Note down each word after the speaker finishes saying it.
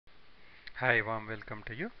Hi, warm welcome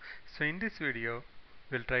to you. So in this video,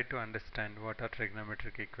 we'll try to understand what are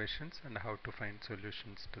trigonometric equations and how to find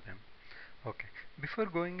solutions to them. Okay, before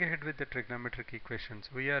going ahead with the trigonometric equations,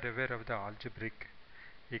 we are aware of the algebraic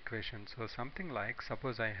equations. So something like,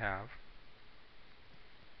 suppose I have,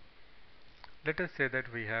 let us say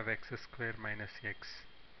that we have x square minus x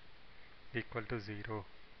equal to 0.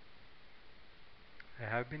 I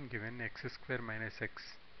have been given x square minus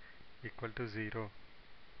x equal to 0.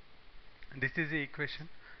 This is the equation.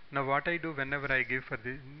 Now what I do whenever I give for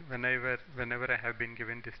the whenever I have been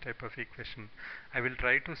given this type of equation, I will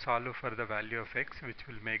try to solve for the value of x, which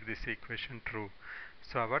will make this equation true.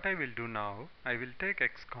 So what I will do now, I will take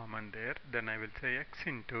x common there, then I will say x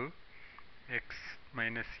into x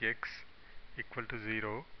minus x equal to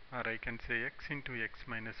 0, or I can say x into x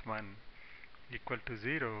minus 1 equal to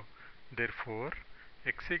 0. Therefore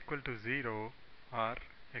x equal to 0 or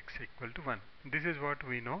x equal to 1. This is what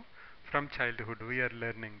we know from childhood. We are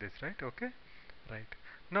learning this, right? Okay, right.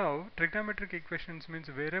 Now trigonometric equations means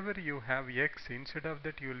wherever you have x, instead of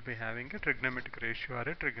that you will be having a trigonometric ratio or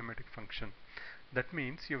a trigonometric function. That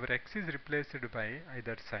means your x is replaced by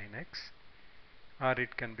either sin x, or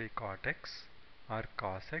it can be cot x or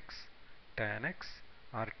cos x, tan x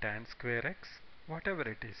or tan square x, whatever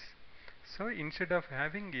it is. So instead of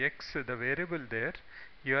having x, the variable there,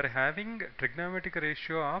 you are having trigonometric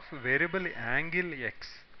ratio of variable angle x.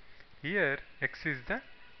 Here x is the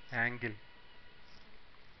angle,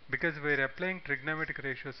 because we are applying trigonometric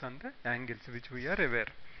ratios on the angles which we are aware.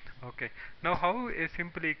 Okay. Now how a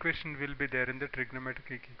simple equation will be there in the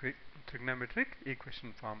trigonometric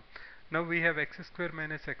equation form. Now we have x square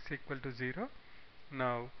minus x equal to 0.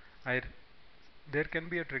 Now I there can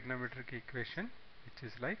be a trigonometric equation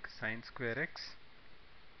which is like sine square x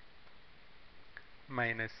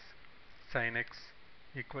minus sin x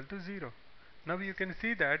equal to 0. Now you can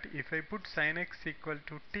see that if I put sin x equal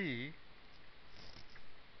to t,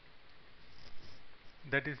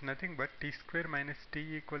 that is nothing but t square minus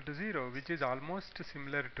t equal to 0, which is almost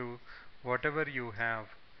similar to whatever you have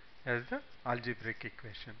as the algebraic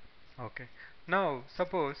equation. Okay. Now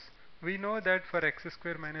suppose we know that for x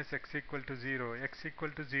square minus x equal to 0, x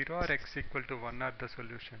equal to 0 or x equal to 1 are the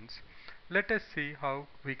solutions. Let us see how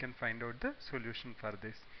we can find out the solution for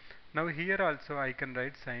this. Now here also I can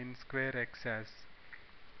write sine square x as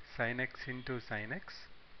sin x into sin x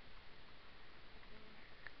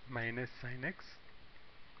minus sin x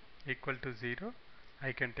equal to 0.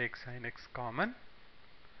 I can take sin x common,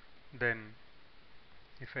 then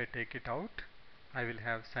if I take it out, I will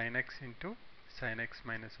have sin x into sin x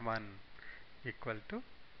minus 1 equal to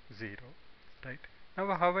 0, right?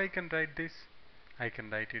 Now how I can write this? I can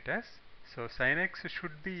write it as, so sin x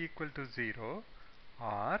should be equal to 0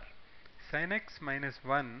 or sin x minus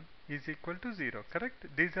 1 is equal to 0, correct?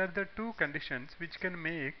 These are the two conditions which can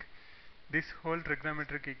make this whole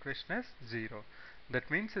trigonometric equation as 0. That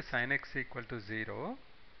means sin x equal to 0,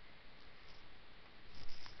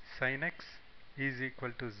 sin x is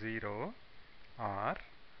equal to 0, or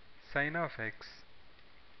sin of x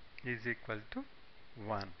is equal to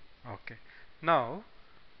 1. Okay. Now,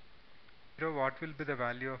 what will be the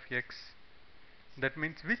value of x? That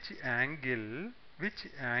means which angle,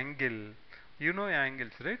 you know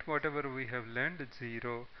angles, right? Whatever we have learned,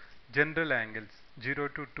 0, general angles, 0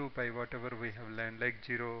 to 2 pi, whatever we have learned, like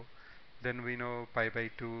 0, then we know pi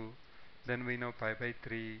by 2, then we know pi by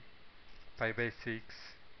 3, pi by 6,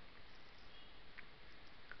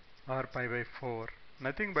 or pi by 4.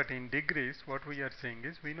 Nothing but in degrees, what we are saying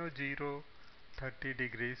is we know 0, 30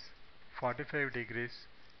 degrees, 45 degrees,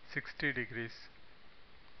 60 degrees,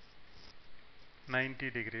 90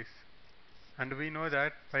 degrees, and we know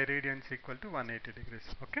that pi radians equal to 180 degrees.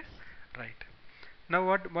 Okay, right. Now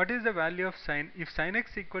what is the value of sine? If sin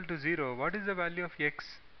x equal to 0, what is the value of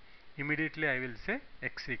x? Immediately I will say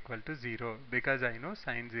x equal to 0, because I know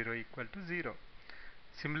sin 0 equal to 0.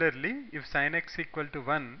 Similarly, if sin x equal to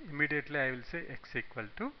 1, immediately I will say x equal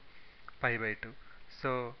to pi by 2.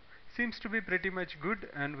 So seems to be pretty much good,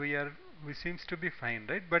 and we seems to be fine,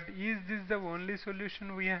 right? But is this the only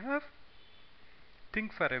solution we have?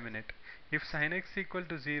 Think for a minute. If sin x equal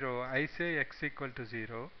to 0, I say x equal to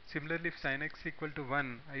 0. Similarly, if sin x equal to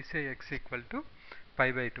 1, I say x equal to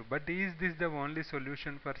pi by 2. But is this the only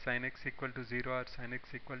solution for sin x equal to 0 or sin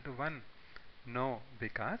x equal to 1? No,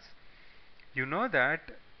 because you know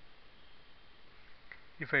that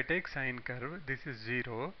if I take sine curve, this is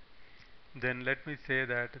 0, then let me say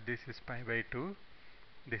that this is pi by 2,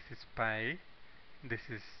 this is pi, this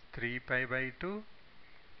is 3 pi by 2,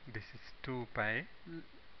 this is 2 pi,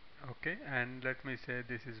 okay, and let me say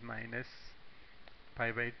this is minus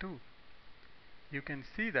pi by 2. You can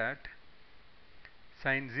see that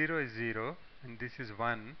Sine 0 is 0 and this is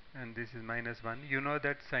 1 and this is minus 1. You know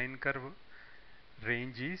that sine curve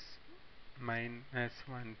range is minus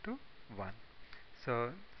 1 to 1.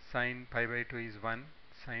 So sine pi by 2 is 1,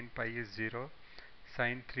 sine pi is 0,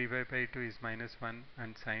 sine 3 by 2 is minus 1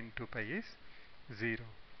 and sine 2 pi is 0.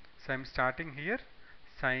 So I am starting here,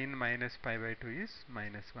 sine minus pi by 2 is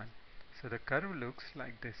minus 1. So the curve looks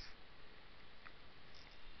like this.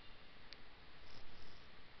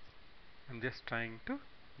 I am just trying to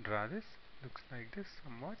draw this. Looks like this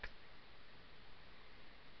somewhat.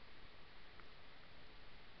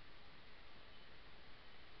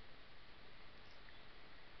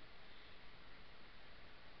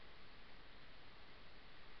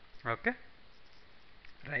 Okay,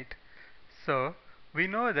 right. So we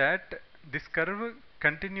know that this curve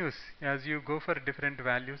continues as you go for different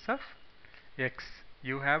values of x.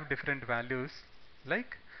 You have different values,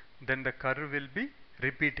 like then the curve will be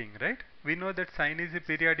repeating, right? We know that sine is a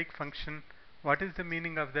periodic function. What is the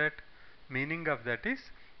meaning of that? Meaning of that is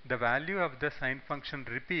the value of the sine function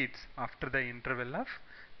repeats after the interval of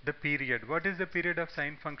the period. What is the period of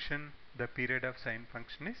sine function? The period of sine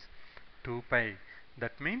function is 2 pi.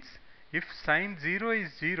 That means if sine 0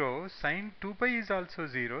 is 0, sine 2 pi is also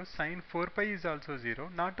 0, sine 4 pi is also 0.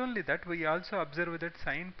 Not only that, we also observe that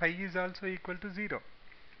sine pi is also equal to 0.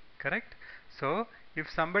 Correct? So if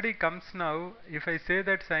somebody comes now, if I say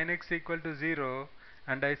that sine x equal to 0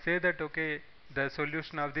 and I say that okay, the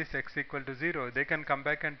solution of this x equal to 0, they can come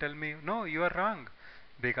back and tell me no, you are wrong,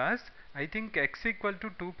 because I think x equal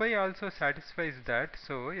to 2 pi also satisfies that,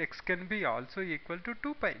 so x can be also equal to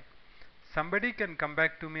 2 pi. Somebody can come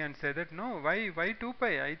back to me and say that no, why 2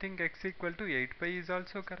 pi? I think x equal to 8 pi is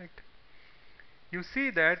also correct. You see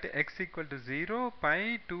that x equal to 0,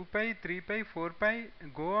 pi, 2 pi, 3 pi, 4 pi,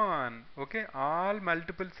 go on. Okay, all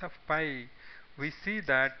multiples of pi. We see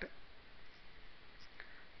that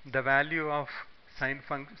the value of sine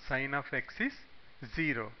of x is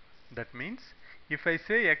 0. That means if I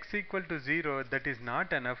say x equal to 0, that is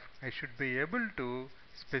not enough. I should be able to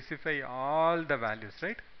specify all the values,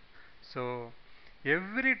 right? So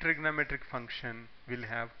every trigonometric function will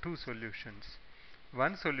have two solutions.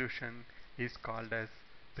 One solution is called as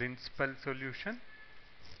principal solution.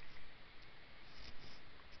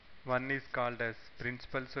 One is called as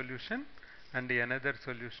principal solution and the another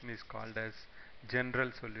solution is called as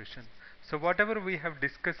general solution. So whatever we have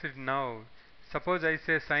discussed now, suppose I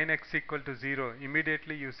say sin x equal to 0,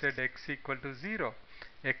 immediately you said x equal to 0.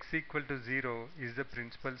 X equal to 0 is the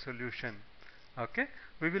principal solution. Okay,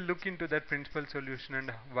 we will look into that principal solution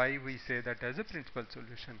and why we say that as a principal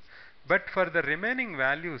solution. But for the remaining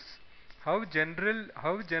values, how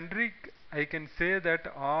generic I can say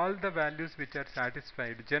that all the values which are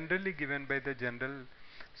satisfied generally given by the general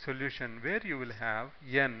solution, where you will have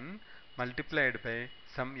n multiplied by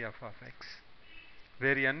some f of x,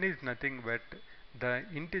 where n is nothing but the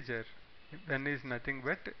integer, n is nothing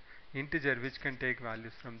but integer which can take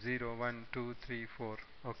values from 0, 1, 2, 3, 4,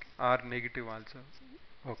 okay, or negative also.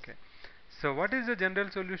 Okay. So what is the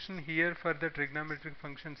general solution here for the trigonometric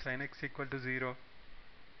function sin x equal to 0?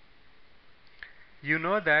 You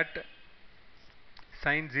know that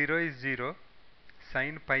sine 0 is 0,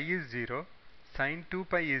 sine pi is 0, sine 2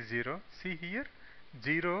 pi is 0. See here,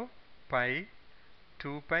 0, pi,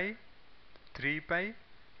 2 pi, 3 pi,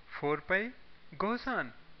 4 pi goes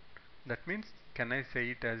on. That means can I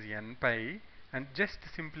say it as n pi and just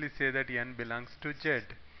simply say that n belongs to z?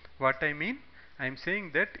 What I mean? I am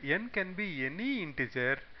saying that n can be any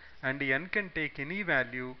integer and n can take any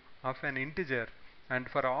value of an integer, and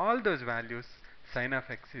for all those values sin of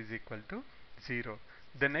x is equal to 0.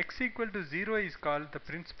 Then x equal to 0 is called the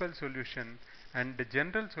principal solution and the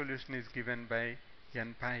general solution is given by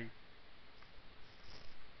n pi.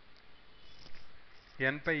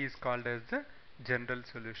 N pi is called as the general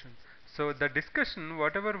solution. So the discussion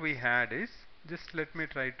whatever we had is, just let me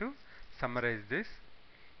try to summarize this.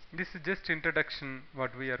 This is just introduction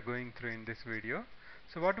what we are going through in this video.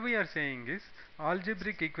 So what we are saying is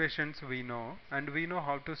algebraic equations we know, and we know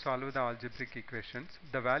how to solve the algebraic equations.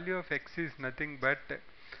 The value of x is nothing but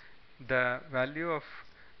the value of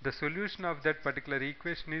the solution of that particular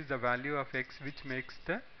equation is the value of x which makes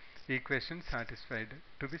the equation satisfied,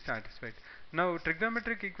 to be satisfied. Now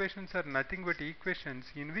trigonometric equations are nothing but equations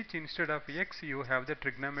in which instead of x you have the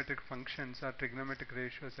trigonometric functions or trigonometric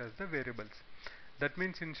ratios as the variables. That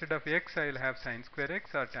means instead of x I will have sine square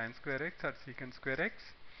x or tan square x or secant square x,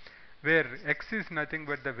 where x is nothing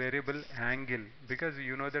but the variable angle, because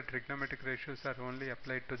you know that trigonometric ratios are only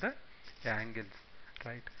applied to the angles,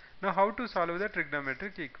 right? Now how to solve the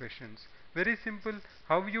trigonometric equations? Very simple.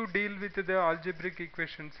 How you deal with the algebraic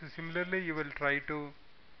equations, similarly you will try to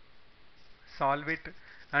solve it,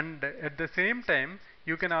 and at the same time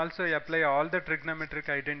you can also apply all the trigonometric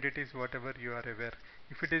identities whatever you are aware.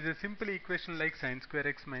 If it is a simple equation like sine square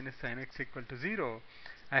x minus sine x equal to 0,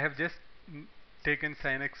 I have just taken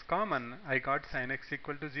sine x common, I got sine x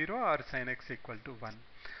equal to 0 or sine x equal to 1.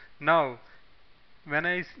 Now when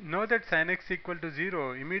I know that sin x equal to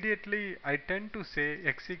 0, immediately I tend to say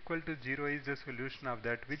x equal to 0 is the solution of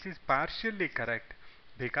that, which is partially correct,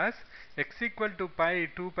 because x equal to pi,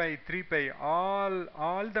 2 pi, 3 pi,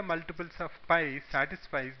 all the multiples of pi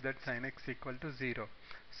satisfies that sin x equal to 0.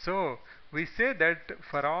 So we say that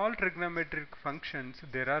for all trigonometric functions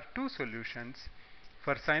there are two solutions.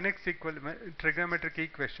 For sin x equal trigonometric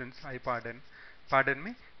equations, pardon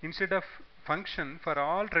me, instead of function for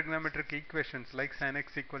all trigonometric equations like sin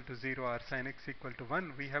x equal to 0 or sin x equal to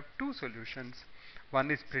 1, we have two solutions. One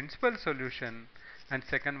is principal solution and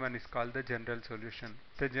second one is called the general solution.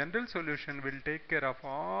 The general solution will take care of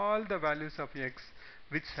all the values of x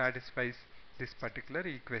which satisfies this particular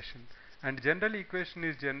equation. And general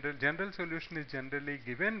solution is generally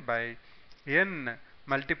given by n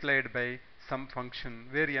multiplied by some function,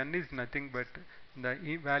 where n is nothing but the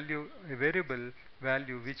a variable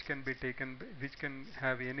value which can be taken, which can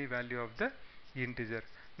have any value of the integer.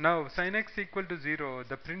 Now sin x equal to 0,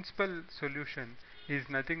 the principal solution is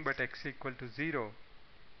nothing but x equal to 0,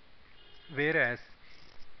 whereas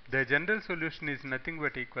the general solution is nothing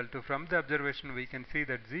but equal to, from the observation we can see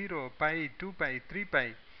that 0, pi, 2 pi, 3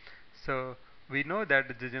 pi. So we know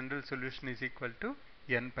that the general solution is equal to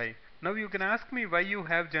n pi. Now you can ask me why you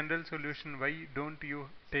have general solution, why don't you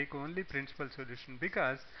take only principal solution?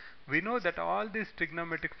 Because we know that all these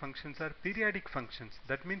trigonometric functions are periodic functions.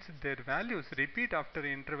 That means their values repeat after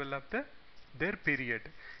interval of their period.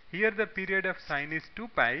 Here the period of sine is 2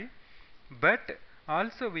 pi, but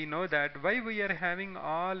also we know that why we are having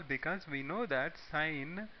all, because we know that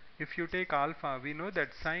sine, if you take alpha, we know that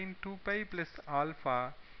sine 2 pi plus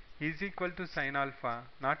alpha is equal to sine alpha.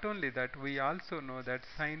 Not only that, we also know that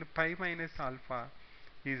sine pi minus alpha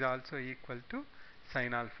is also equal to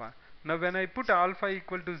sine alpha. Now when I put alpha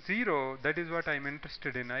equal to 0, that is what I am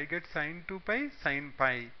interested in. I get sine 2 pi, sine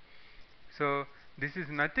pi. So this is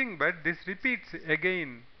nothing but this repeats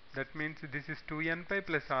again. That means this is 2n pi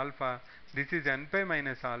plus alpha. This is n pi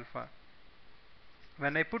minus alpha.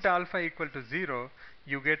 When I put alpha equal to 0,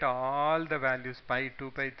 you get all the values pi,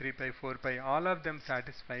 2 pi, 3 pi, 4 pi, all of them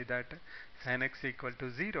satisfy that sin x equal to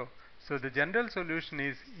 0. So the general solution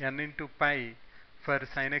is n into pi for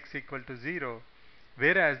sin x equal to 0,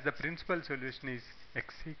 whereas the principal solution is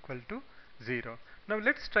x equal to 0. Now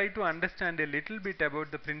let's try to understand a little bit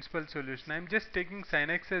about the principal solution. I am just taking sin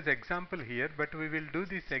x as example here, but we will do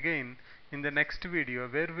this again in the next video,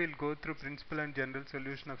 where we will go through principal and general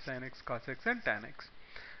solution of sin x, cos x and tan x.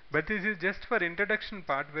 But this is just for introduction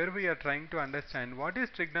part, where we are trying to understand what is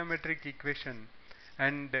trigonometric equation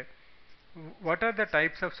and what are the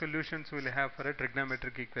types of solutions we will have for a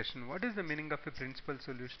trigonometric equation. What is the meaning of a principal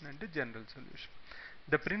solution and a general solution?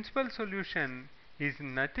 The principal solution is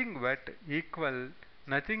nothing but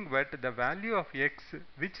nothing but the value of x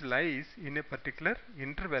which lies in a particular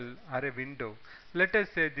interval or a window. Let us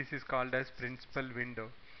say this is called as principal window.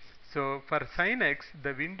 So for sin x,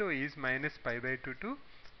 the window is minus pi by 2 to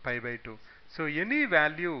pi by 2. So any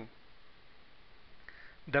value,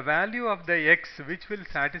 the value of the x which will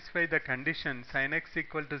satisfy the condition sin x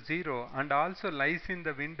equal to 0 and also lies in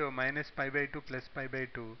the window minus pi by 2 plus pi by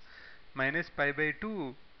 2, minus pi by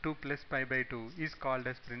 2 to plus pi by 2 is called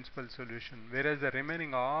as principal solution, whereas the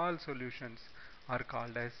remaining all solutions are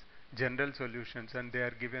called as general solutions, and they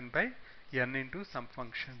are given by n into some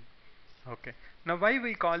function. Okay. Now why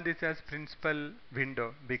we call this as principal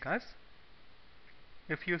window? Because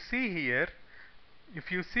if you see here,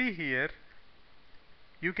 if you see here,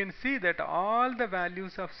 you can see that all the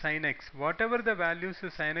values of sin x, whatever the values the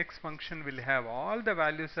sin x function will have, all the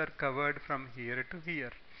values are covered from here to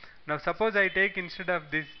here. Now suppose I take instead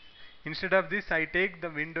of this I take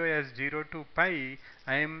the window as 0 to pi,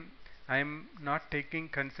 I am not taking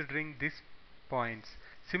considering these points.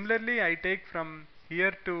 Similarly, I take from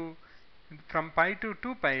here to, from pi to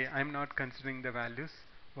 2 pi, I am not considering the values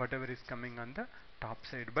whatever is coming on the top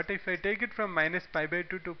side. But if I take it from minus pi by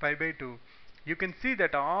 2 to pi by 2, you can see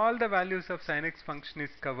that all the values of sin x function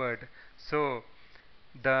is covered. So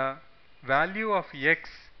the value of x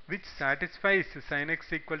which satisfies sin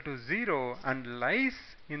x equal to 0 and lies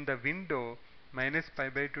in the window minus pi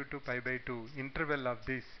by 2 to pi by 2 interval of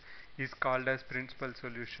this is called as principal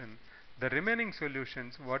solution. The remaining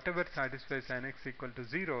solutions, whatever satisfies sin x equal to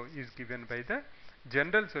 0, is given by the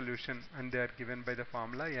general solution, and they are given by the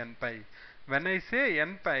formula n pi. When I say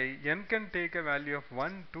n pi, n can take a value of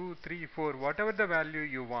 1, 2, 3, 4, whatever the value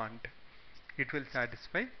you want. It will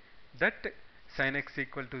satisfy that sin x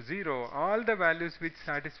equal to 0. All the values which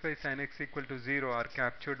satisfy sin x equal to 0 are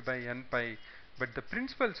captured by n pi, but the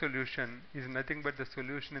principal solution is nothing but the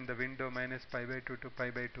solution in the window minus pi by 2 to pi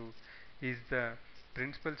by 2 is the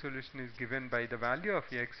principal solution is given by the value of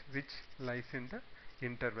x which lies in the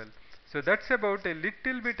interval. So that's about a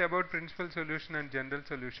little bit about principal solution and general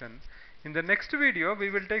solution. In the next video, we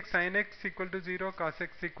will take sin x equal to 0, cos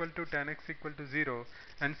x equal to tan x equal to 0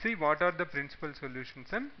 and see what are the principal solutions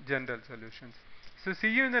and general solutions. So see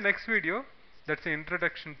you in the next video. That's the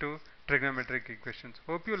introduction to trigonometric equations.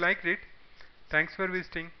 Hope you liked it. Thanks for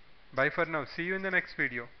visiting. Bye for now. See you in the next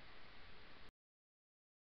video.